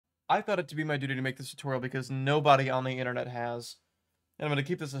I thought it to be my duty to make this tutorial because nobody on the internet has. And I'm going to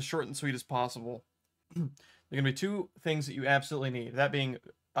keep this as short and sweet as possible. There are going to be two things that you absolutely need. That being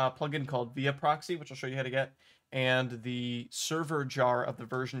a plugin called ViaProxy, which I'll show you how to get, and the server jar of the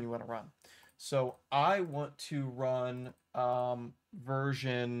version you want to run. So I want to run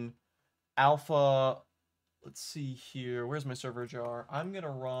version alpha. Let's see here. Where's my server jar? I'm going to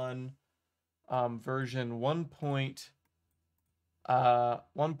run version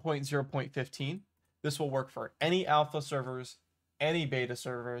 1.0.15. This will work for any alpha servers, any beta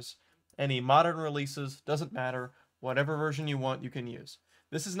servers, any modern releases, doesn't matter. Whatever version you want, you can use.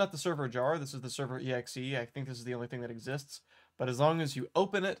 This is not the server jar, this is the server exe. I think this is the only thing that exists. But as long as you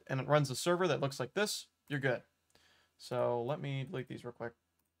open it and it runs a server that looks like this, you're good. So let me delete these real quick.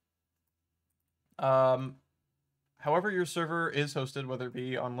 However your server is hosted, whether it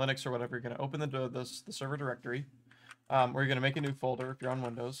be on Linux or whatever, you're going to open the server directory, or you're going to make a new folder if you're on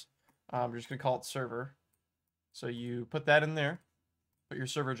Windows. You're just going to call it server. So you put that in there, put your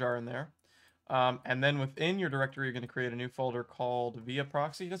server jar in there, and then within your directory, you're going to create a new folder called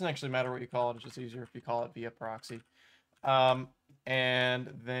ViaProxy. It doesn't actually matter what you call it, it's just easier if you call it ViaProxy.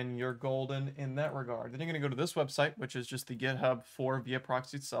 And then you're golden in that regard. Then you're going to go to this website, which is just the GitHub for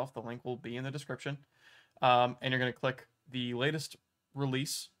ViaProxy itself. The link will be in the description. And you're going to click the latest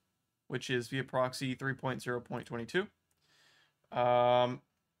release, which is ViaProxy 3.0.22.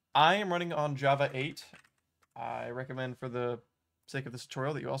 I am running on Java 8. I recommend for the sake of this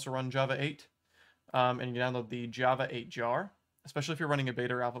tutorial that you also run Java 8. And you download the Java 8 jar, especially if you're running a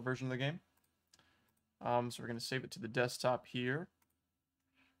beta or alpha version of the game. So we're going to save it to the desktop here.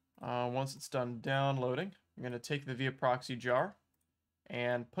 Once it's done downloading, I'm going to take the ViaProxy jar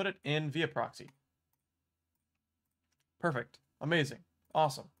and put it in ViaProxy. Perfect. Amazing.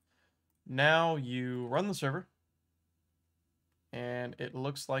 Awesome. Now you run the server. And it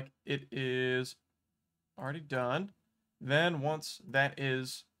looks like it is already done. Then once that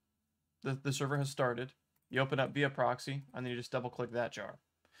is, the server has started, you open up ViaProxy, and then you just double click that jar.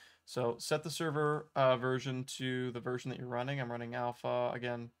 So set the server version to the version that you're running. I'm running alpha,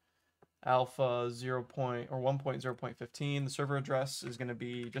 again, alpha 1.0.15. The server address is going to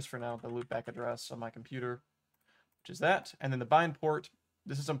be, just for now, the loopback address on my computer, which is that. And then the bind port,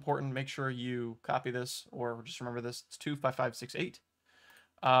 this is important. Make sure you copy this or just remember this. It's 25568.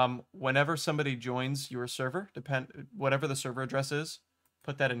 Whenever somebody joins your server, whatever the server address is,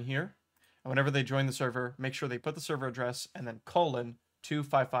 put that in here. And whenever they join the server, make sure they put the server address and then colon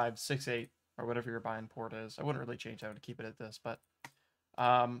 25568 or whatever your bind port is. I wouldn't really change that. I would keep it at this, but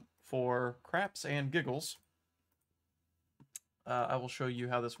for craps and giggles, I will show you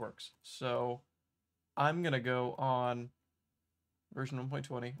how this works. So I'm going to go on version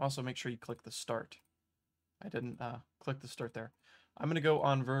 1.20. Also, make sure you click the start. I didn't click the start there. I'm going to go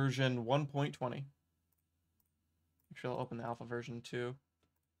on version 1.20. Make sure I'll open the alpha version too.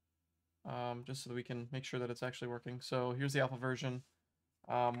 Just so that we can make sure that it's actually working. So here's the alpha version.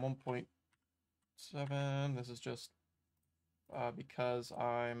 1.7. This is just because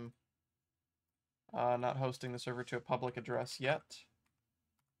I'm not hosting the server to a public address yet.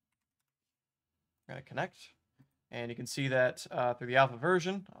 I'm going to connect. And you can see that through the alpha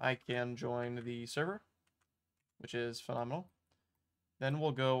version, I can join the server, which is phenomenal. Then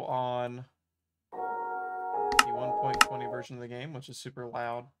we'll go on the 1.20 version of the game, which is super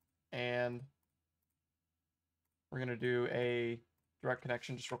loud. And we're going to do a direct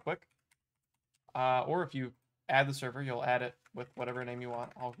connection just real quick. Or if you add the server, you'll add it with whatever name you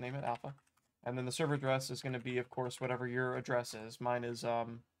want. I'll name it alpha. And then the server address is going to be, of course, whatever your address is. Mine is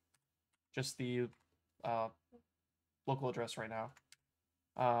just the local address right now,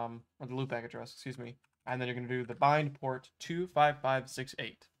 or the loopback address, excuse me. And then you're going to do the bind port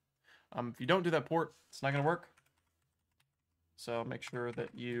 25568. If you don't do that port, it's not going to work. So make sure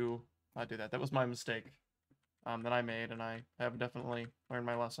that you do that. That was my mistake that I made, and I have definitely learned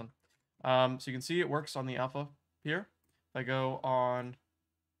my lesson. So you can see it works on the alpha here. If I go on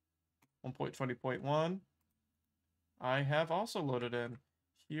 1.20.1, I have also loaded in.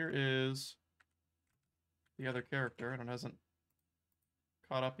 Here is the other character, and it hasn't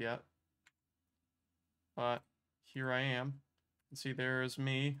caught up yet. But here I am. You can see there is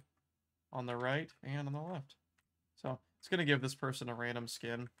me on the right and on the left. So it's going to give this person a random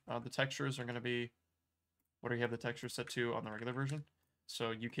skin. The textures are going to be what do you have the texture set to on the regular version.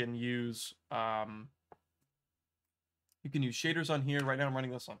 So you can use shaders on here. Right now I'm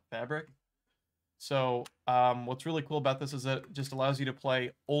running this on Fabric. So what's really cool about this is that it just allows you to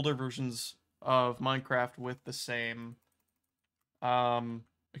play older versions of Minecraft with the same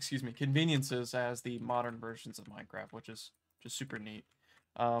conveniences as the modern versions of Minecraft, which is just super neat.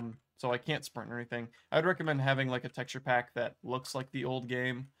 So I can't sprint or anything. I'd recommend having like a texture pack that looks like the old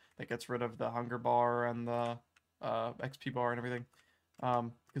game, that gets rid of the hunger bar and the XP bar and everything.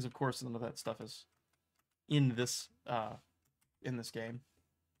 Because of course none of that stuff is in this game.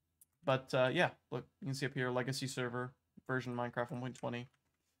 But yeah, look, you can see up here, legacy server version Minecraft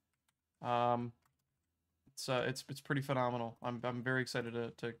 1.20. It's pretty phenomenal. I'm very excited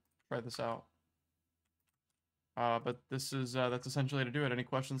to try this out. But this is that's essentially how to do it. Any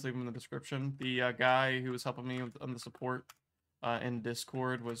questions, leave them in the description. The guy who was helping me on the support in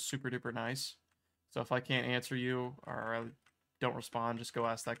Discord was super duper nice. So if I can't answer you or I don't respond, just go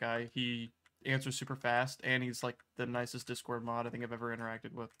ask that guy. He answers super fast, and he's like the nicest Discord mod I think I've ever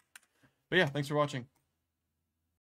interacted with. But yeah, thanks for watching.